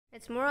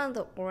It's more on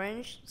the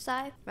orange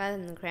side rather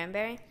than the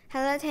cranberry.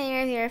 Hello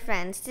 10-year viewer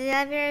friends. Today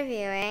I'll be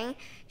reviewing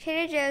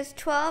Trader Joe's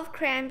 12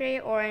 Cranberry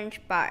Orange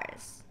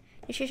Bars.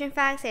 Nutrition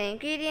facts and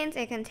ingredients: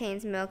 it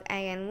contains milk,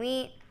 egg, and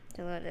wheat.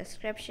 A little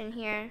description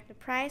here. The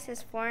price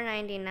is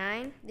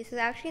 $4.99. This is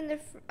actually in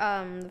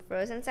the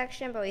frozen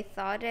section, but we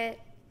thawed it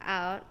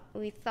out.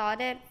 We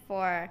thawed it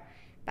for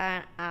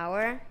about an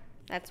hour.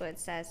 That's what it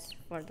says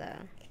for the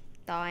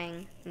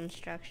thawing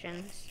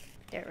instructions.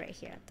 They're right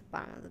here at the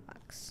bottom of the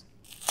box.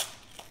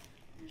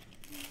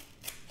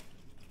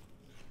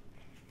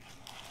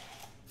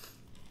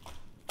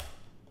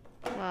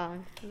 Well,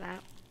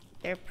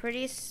 they're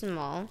pretty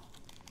small, in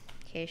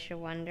case you're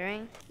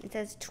wondering. It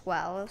says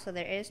 12, so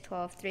there is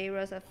 12, 3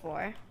 rows of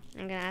 4.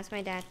 I'm gonna ask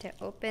my dad to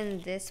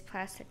open this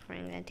plastic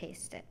ring and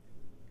taste it.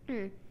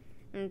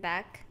 And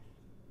back.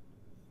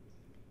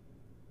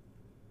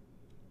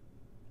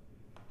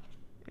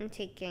 I'm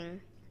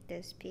taking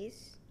this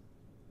piece.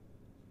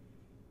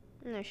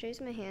 No, should I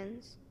use my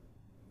hands?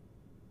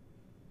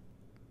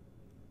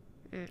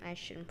 I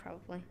shouldn't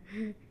probably.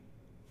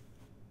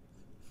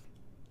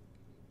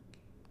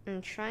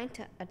 I'm trying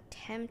to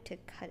attempt to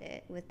cut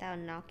it without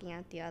knocking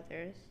out the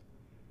others.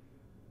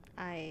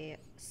 I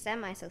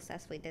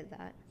semi-successfully did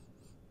that.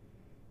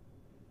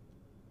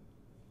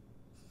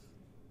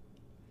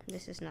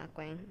 This is not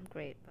going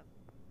great,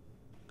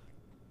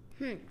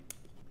 but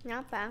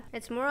not bad.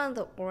 It's more on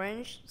the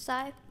orange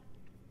side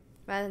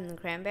rather than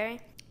the cranberry.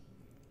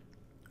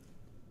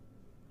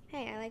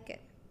 Hey, I like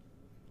it.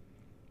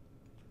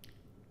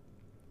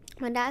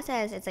 My dad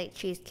says it's like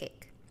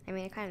cheesecake. I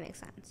mean, it kind of makes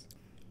sense.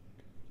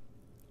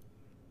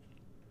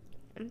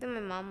 I think my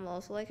mom will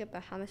also like it,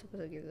 but how am I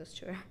supposed to give this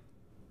to her?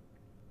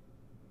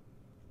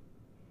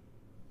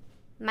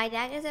 My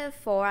dad gives it a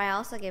 4. I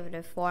also give it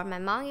a 4. My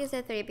mom gives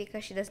it a 3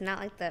 because she does not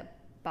like the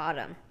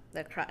bottom,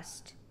 the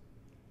crust.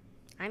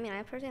 I mean,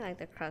 I personally like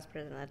the crust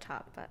better than the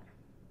top, but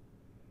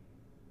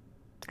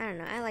I don't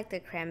know. I like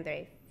the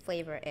cranberry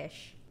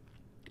flavor-ish.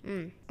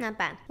 Not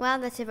bad. Well,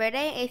 that's it for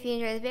today. If you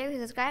enjoyed this video, please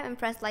subscribe and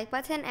press the like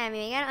button. And meet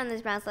me again on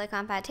this brown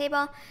silicone pad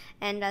table.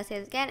 And I'll see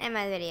you again in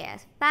my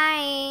videos.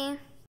 Bye!